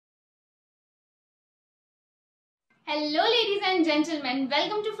Hello ladies and gentlemen,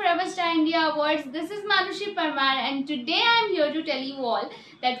 welcome to f-sia India Awards. This is Manushi Parmar and today I am here to tell you all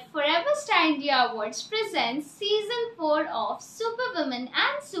that f-sia India Awards presents season 4 of Superwomen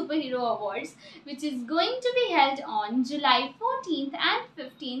and Superhero Awards, which is going to be held on July 14th and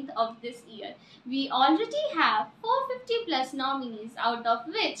 15th of this year. We already have 450 plus nominees, out of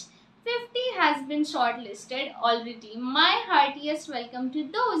which 50 has been shortlisted already. My heartiest welcome to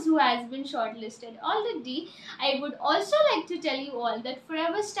those who has been shortlisted already. I would also like to tell you all that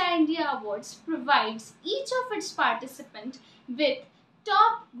f-sia India Awards provides each of its participants with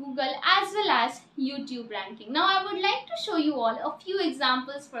top Google as well as YouTube ranking. Now I would like to show you all a few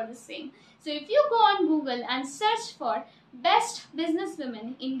examples for the same. So if you go on Google and search for Best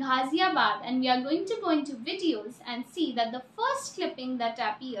Businesswomen in Ghaziabad, and we are going to go into videos and see that the first clipping that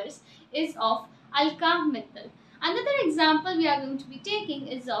appears is of Alka Mittal. Another example we are going to be taking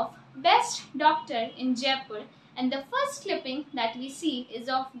is of Best Doctor in Jaipur, and the first clipping that we see is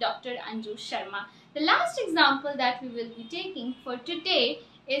of Dr. Anju Sharma. The last example that we will be taking for today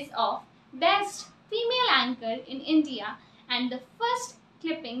is of Best Female Anchor in India, and the first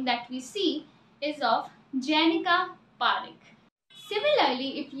clipping that we see is of Janika Parekh.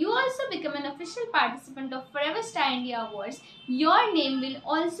 Similarly, if you also become an official participant of f-sia India Awards, your name will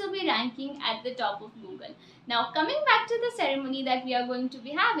also be ranking at the top of Google. Now coming back to the ceremony that we are going to be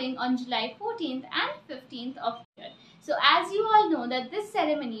having on July 14th and 15th of the year. So as you all know that this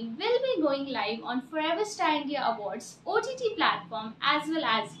ceremony will be going live on f-sia India Awards OTT platform as well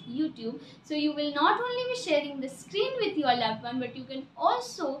as YouTube. So you will not only be sharing the screen with your loved one, but you can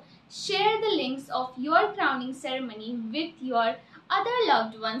also share the links of your crowning ceremony with your other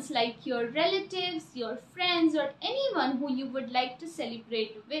loved ones, like your relatives, your friends, or anyone who you would like to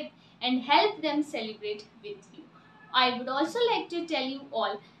celebrate with, and help them celebrate with you. I would also like to tell you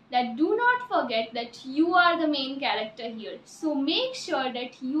all that do not forget that you are the main character here. So make sure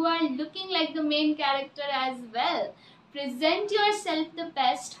that you are looking like the main character as well. Present yourself the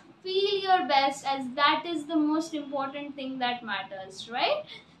best, feel your best, as that is the most important thing that matters, right?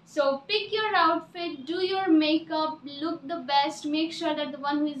 So pick your outfit, do your makeup, look the best, make sure that the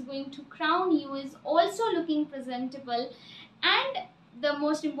one who is going to crown you is also looking presentable, and the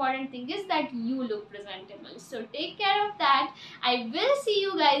most important thing is that you look presentable. So take care of that. I will see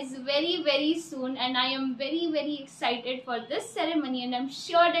you guys very soon, and I am very excited for this ceremony, and I'm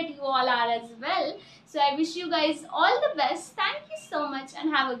sure that you all are as well. So I wish you guys all the best. Thank you so much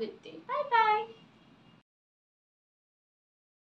and have a good day. Bye bye.